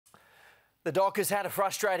The Dockers had a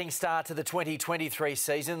frustrating start to the 2023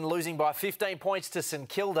 season, losing by 15 points to St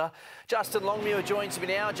Kilda. Justin Longmuir joins me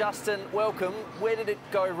now. Justin, welcome. Where did it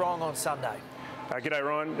go wrong on Sunday? G'day,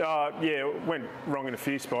 Ryan. Yeah, it went wrong in a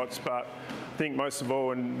few spots, but I think most of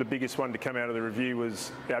all, and the biggest one to come out of the review,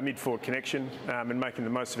 was our mid-forward connection and making the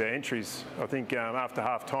most of our entries. I think after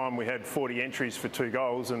half-time we had 40 entries for 2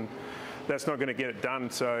 goals, and that's not going to get it done.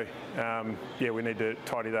 So, yeah, we need to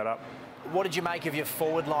tidy that up. What did you make of your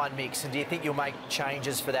forward line mix, and do you think you'll make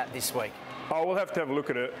changes for that this week? Oh, we'll have to have a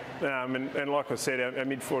look at it. And like I said, our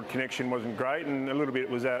mid-forward connection wasn't great, and a little bit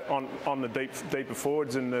was on the deeper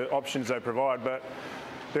forwards and the options they provide. But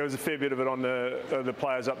there was a fair bit of it on the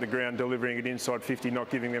players up the ground delivering it inside 50,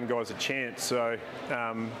 not giving them guys a chance. So,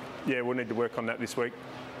 yeah, we'll need to work on that this week.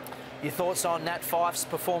 Your thoughts on Nat Fyfe's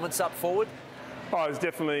performance up forward? Oh, there's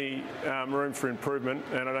definitely room for improvement,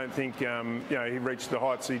 and I don't think he reached the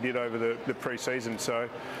heights he did over the pre-season. So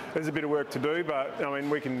there's a bit of work to do, but I mean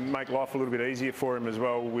we can make life a little bit easier for him as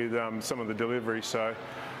well with some of the delivery. So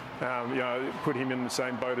put him in the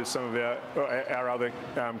same boat as some of our other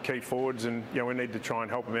key forwards, and we need to try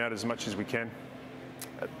and help him out as much as we can.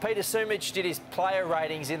 Peter Sumich did his player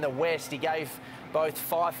ratings in the West. He gave both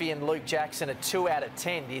Fifey and Luke Jackson a 2 out of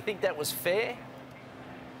 10. Do you think that was fair?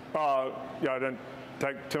 I don't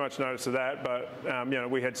take too much notice of that,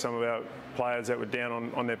 but we had some of our players that were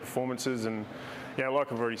down on their performances, and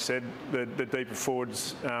like I've already said, the deeper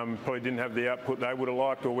forwards probably didn't have the output they would have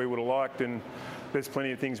liked or we would have liked, and there's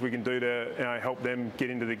plenty of things we can do to help them get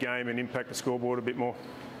into the game and impact the scoreboard a bit more.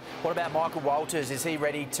 What about Michael Walters? Is he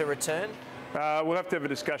ready to return? We'll have to have a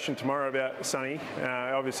discussion tomorrow about Sonny.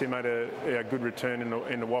 Obviously made a good return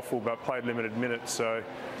in the waffle, but played limited minutes. So,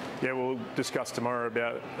 yeah, we'll discuss tomorrow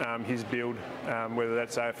about his build, whether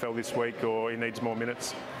that's AFL this week or he needs more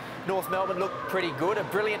minutes. North Melbourne looked pretty good. A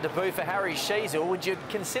brilliant debut for Harry Sheezel. Would you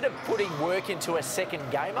consider putting work into a second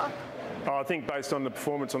gamer? I think based on the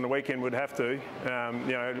performance on the weekend, we'd have to.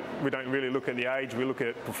 We don't really look at the age, we look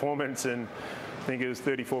at performance, and I think it was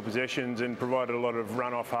 34 possessions and provided a lot of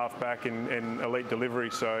run-off halfback and elite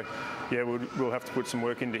delivery. So, yeah, we'll have to put some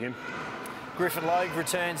work into him. Griffin Logue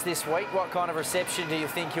returns this week. What kind of reception do you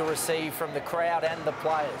think he'll receive from the crowd and the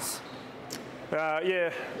players?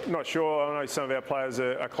 Yeah, not sure. I know some of our players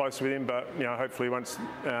are close with him, but hopefully once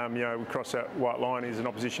we cross that white line, he's an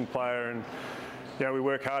opposition player, and we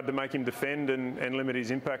work hard to make him defend and limit his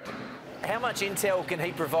impact. How much intel can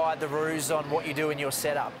he provide the Roos on what you do in your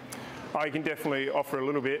setup? I can definitely offer a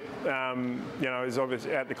little bit. He's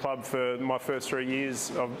obviously at the club for my first 3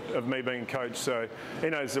 years of me being coach, so he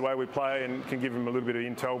knows the way we play and can give him a little bit of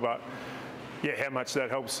intel. But yeah, how much that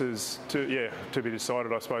helps is to be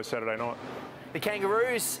decided, I suppose, Saturday night. The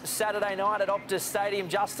Kangaroos Saturday night at Optus Stadium.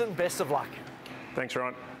 Justin, best of luck. Thanks,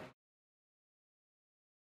 Ryan.